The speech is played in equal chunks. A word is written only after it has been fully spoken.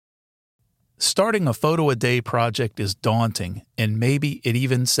Starting a photo-a-day project is daunting, and maybe it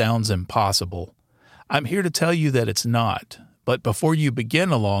even sounds impossible. I'm here to tell you that it's not, but before you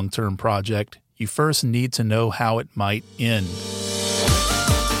begin a long-term project, you first need to know how it might end.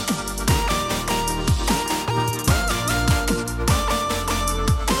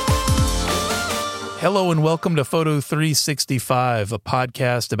 Hello and welcome to Photo 365, a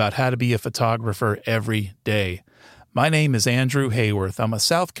podcast about how to be a photographer every day. My name is Andrew Hayworth. I'm a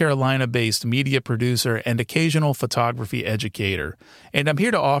South Carolina-based media producer and occasional photography educator, and I'm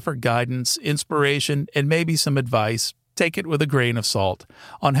here to offer guidance, inspiration, and maybe some advice, take it with a grain of salt,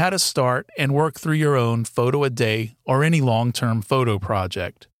 on how to start and work through your own photo a day or any long-term photo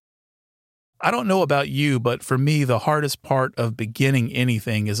project. I don't know about you, but for me, the hardest part of beginning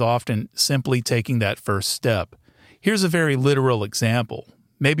anything is often simply taking that first step. Here's a very literal example.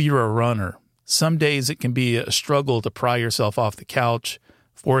 Maybe you're a runner. Some days it can be a struggle to pry yourself off the couch,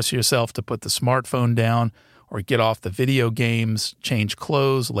 force yourself to put the smartphone down, or get off the video games, change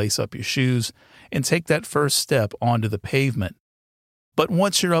clothes, lace up your shoes, and take that first step onto the pavement. But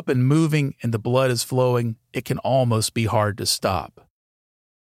once you're up and moving and the blood is flowing, it can almost be hard to stop.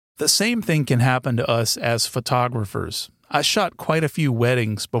 The same thing can happen to us as photographers. I shot quite a few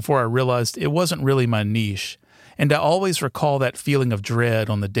weddings before I realized it wasn't really my niche. And I always recall that feeling of dread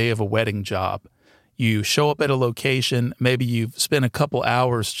on the day of a wedding job. You show up at a location, maybe you've spent a couple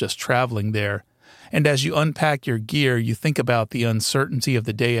hours just traveling there, and as you unpack your gear, you think about the uncertainty of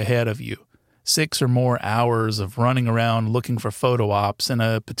the day ahead of you. 6 or more hours of running around looking for photo ops in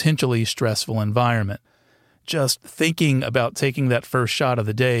a potentially stressful environment. Just thinking about taking that first shot of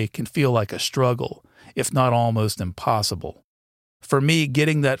the day can feel like a struggle, if not almost impossible. For me,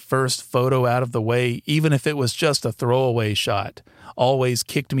 getting that first photo out of the way, even if it was just a throwaway shot, always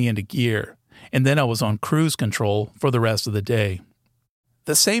kicked me into gear, and then I was on cruise control for the rest of the day.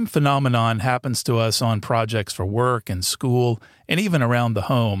 The same phenomenon happens to us on projects for work and school, and even around the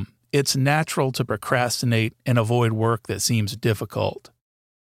home. It's natural to procrastinate and avoid work that seems difficult.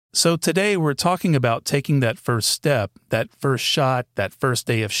 So today we're talking about taking that first step, that first shot, that first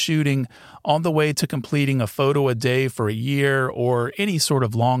day of shooting, on the way to completing a photo a day for a year or any sort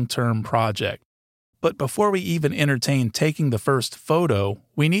of long-term project. But before we even entertain taking the first photo,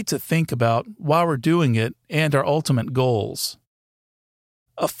 we need to think about why we're doing it and our ultimate goals.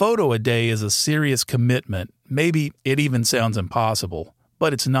 A photo a day is a serious commitment. Maybe it even sounds impossible,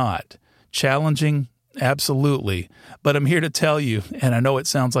 but it's not. Challenging? Absolutely. But I'm here to tell you, and I know it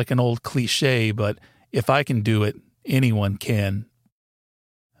sounds like an old cliche, but if I can do it, anyone can.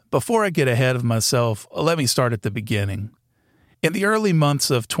 Before I get ahead of myself, let me start at the beginning. In the early months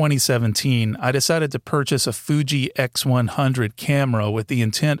of 2017, I decided to purchase a Fuji X100 camera with the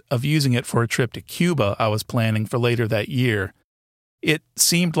intent of using it for a trip to Cuba I was planning for later that year. It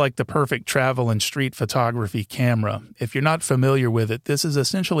seemed like the perfect travel and street photography camera. If you're not familiar with it, this is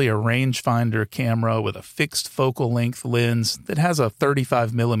essentially a rangefinder camera with a fixed focal length lens that has a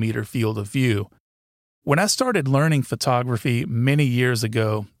 35mm field of view. When I started learning photography many years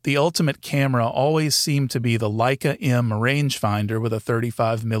ago, the ultimate camera always seemed to be the Leica M rangefinder with a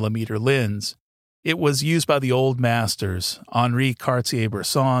 35mm lens. It was used by the old masters, Henri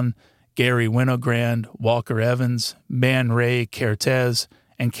Cartier-Bresson, Gary Winogrand, Walker Evans, Man Ray Kertész,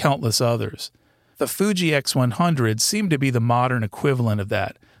 and countless others. The Fuji X100 seemed to be the modern equivalent of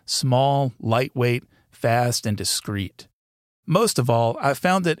that, small, lightweight, fast, and discreet. Most of all, I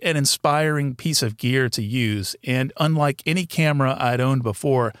found it an inspiring piece of gear to use, and unlike any camera I'd owned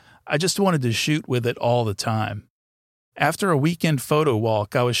before, I just wanted to shoot with it all the time. After a weekend photo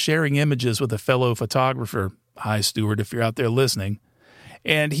walk, I was sharing images with a fellow photographer. Hi, Stuart, if you're out there listening.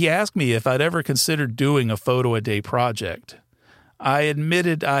 And he asked me if I'd ever considered doing a photo-a-day project. I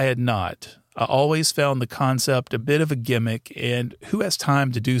admitted I had not. I always found the concept a bit of a gimmick, and who has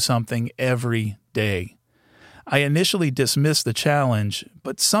time to do something every day? I initially dismissed the challenge,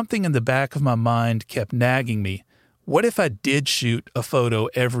 but something in the back of my mind kept nagging me. What if I did shoot a photo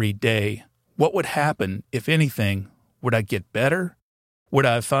every day? What would happen, if anything? Would I get better? Would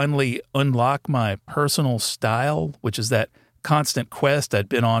I finally unlock my personal style, which is that constant quest I'd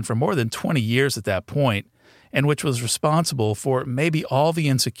been on for more than 20 years at that point, and which was responsible for maybe all the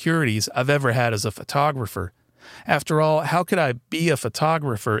insecurities I've ever had as a photographer. After all, how could I be a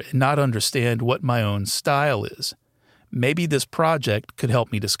photographer and not understand what my own style is? Maybe this project could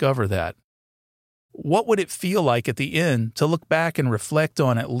help me discover that. What would it feel like at the end to look back and reflect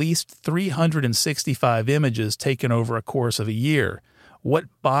on at least 365 images taken over a course of a year? What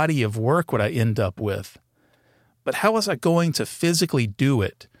body of work would I end up with? But how was I going to physically do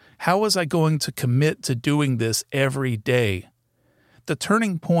it? How was I going to commit to doing this every day? The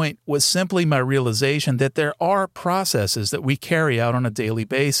turning point was simply my realization that there are processes that we carry out on a daily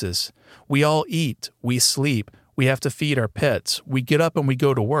basis. We all eat, we sleep, we have to feed our pets, we get up and we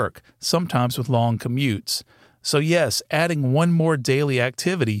go to work, sometimes with long commutes. So yes, adding one more daily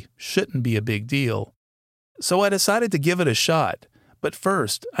activity shouldn't be a big deal. So I decided to give it a shot, but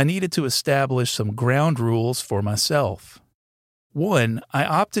first I needed to establish some ground rules for myself. 1. I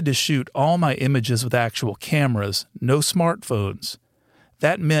opted to shoot all my images with actual cameras, no smartphones.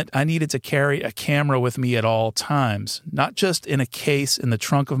 That meant I needed to carry a camera with me at all times, not just in a case in the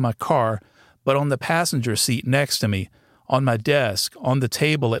trunk of my car, but on the passenger seat next to me, on my desk, on the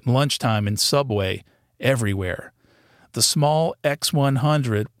table at lunchtime in Subway, everywhere. The small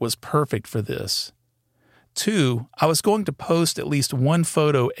X100 was perfect for this. 2. I was going to post at least one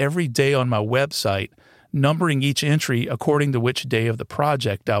photo every day on my website, numbering each entry according to which day of the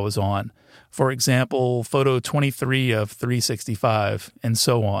project I was on. For example, photo 23 of 365, and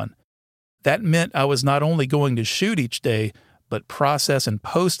so on. That meant I was not only going to shoot each day, but process and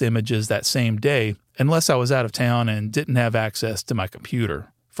post images that same day, unless I was out of town and didn't have access to my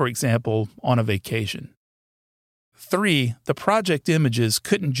computer, for example, on a vacation. 3. The project images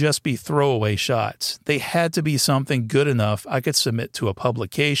couldn't just be throwaway shots. They had to be something good enough I could submit to a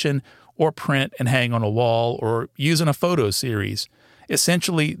publication or print and hang on a wall or use in a photo series.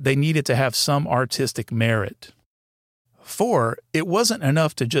 Essentially, they needed to have some artistic merit. 4. It wasn't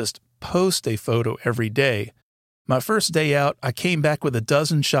enough to just post a photo every day. My first day out, I came back with a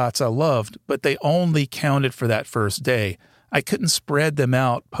dozen shots I loved, but they only counted for that first day. I couldn't spread them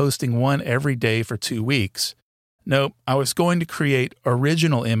out, posting one every day for 2 weeks. No, I was going to create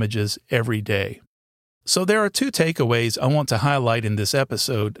original images every day. So there are 2 takeaways I want to highlight in this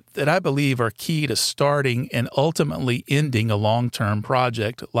episode that I believe are key to starting and ultimately ending a long-term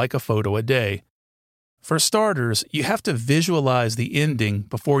project like a photo a day. For starters, you have to visualize the ending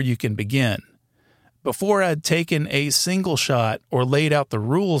before you can begin. Before I'd taken a single shot or laid out the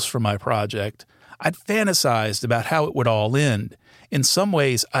rules for my project, I'd fantasized about how it would all end. In some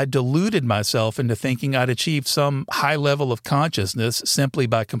ways, I deluded myself into thinking I'd achieved some high level of consciousness simply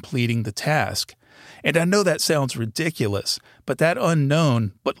by completing the task. And I know that sounds ridiculous, but that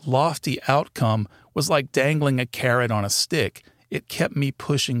unknown but lofty outcome was like dangling a carrot on a stick. It kept me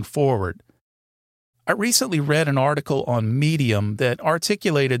pushing forward. I recently read an article on Medium that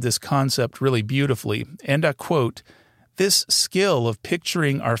articulated this concept really beautifully, and I quote, "This skill of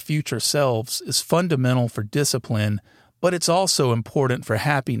picturing our future selves is fundamental for discipline, but it's also important for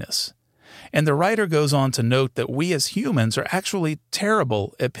happiness." And the writer goes on to note that we as humans are actually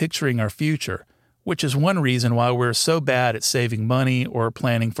terrible at picturing our future, which is one reason why we're so bad at saving money or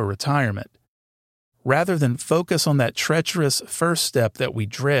planning for retirement. Rather than focus on that treacherous first step that we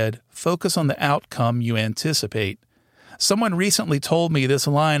dread, focus on the outcome you anticipate. Someone recently told me this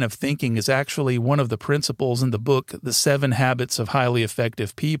line of thinking is actually one of the principles in the book The 7 Habits of Highly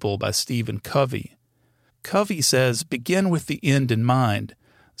Effective People by Stephen Covey. Covey says, begin with the end in mind.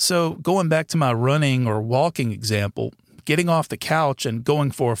 So going back to my running or walking example, getting off the couch and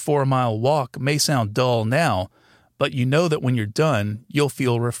going for a 4-mile walk may sound dull now, but you know that when you're done, you'll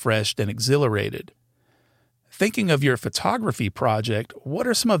feel refreshed and exhilarated. Thinking of your photography project, what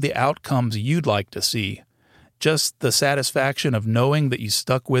are some of the outcomes you'd like to see? Just the satisfaction of knowing that you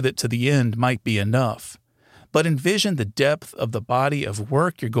stuck with it to the end might be enough. But envision the depth of the body of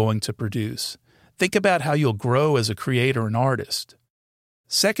work you're going to produce. Think about how you'll grow as a creator and artist.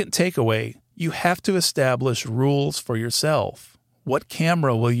 Second takeaway, you have to establish rules for yourself. What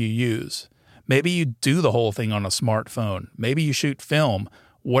camera will you use? Maybe you do the whole thing on a smartphone. Maybe you shoot film.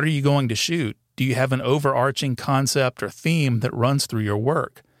 What are you going to shoot? Do you have an overarching concept or theme that runs through your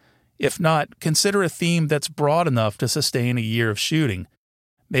work? If not, consider a theme that's broad enough to sustain a year of shooting.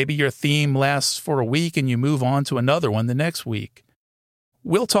 Maybe your theme lasts for a week and you move on to another one the next week.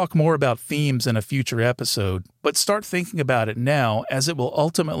 We'll talk more about themes in a future episode, but start thinking about it now as it will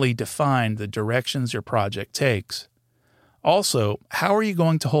ultimately define the directions your project takes. Also, how are you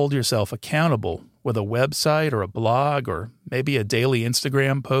going to hold yourself accountable with a website or a blog or maybe a daily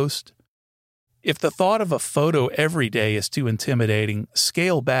Instagram post? If the thought of a photo every day is too intimidating,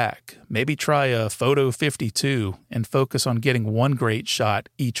 scale back. Maybe try a photo 52 and focus on getting one great shot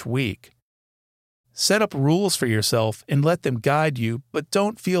each week. Set up rules for yourself and let them guide you, but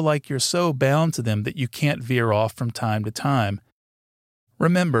don't feel like you're so bound to them that you can't veer off from time to time.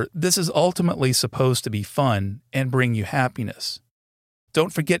 Remember, this is ultimately supposed to be fun and bring you happiness.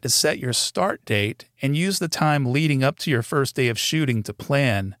 Don't forget to set your start date and use the time leading up to your first day of shooting to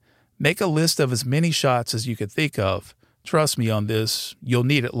plan. Make a list of as many shots as you could think of. Trust me on this, you'll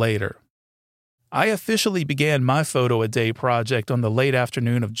need it later. I officially began my photo a day project on the late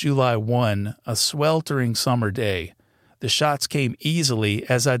afternoon of July 1, a sweltering summer day. The shots came easily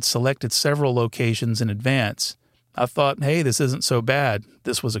as I'd selected several locations in advance. I thought, hey, this isn't so bad.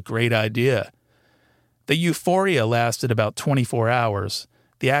 This was a great idea. The euphoria lasted about 24 hours.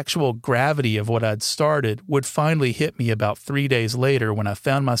 The actual gravity of what I'd started would finally hit me about 3 days later when I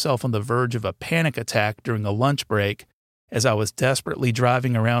found myself on the verge of a panic attack during a lunch break as I was desperately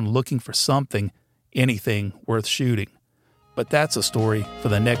driving around looking for something, anything worth shooting. But that's a story for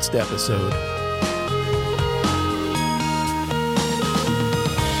the next episode.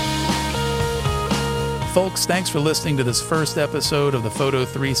 Folks, thanks for listening to this first episode of the Photo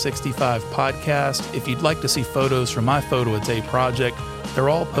 365 podcast. If you'd like to see photos from my Photo a Day project, they're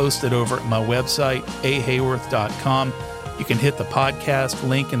all posted over at my website, ahayworth.com. You can hit the podcast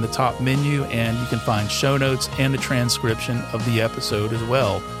link in the top menu, and you can find show notes and a transcription of the episode as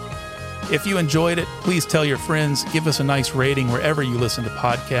well. If you enjoyed it, please tell your friends, give us a nice rating wherever you listen to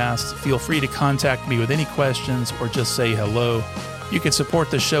podcasts. Feel free to contact me with any questions or just say hello. You can support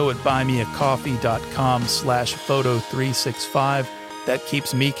the show at buymeacoffee.com/photo365. That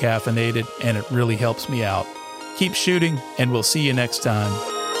keeps me caffeinated, and it really helps me out. Keep shooting, and we'll see you next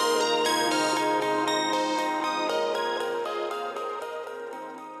time.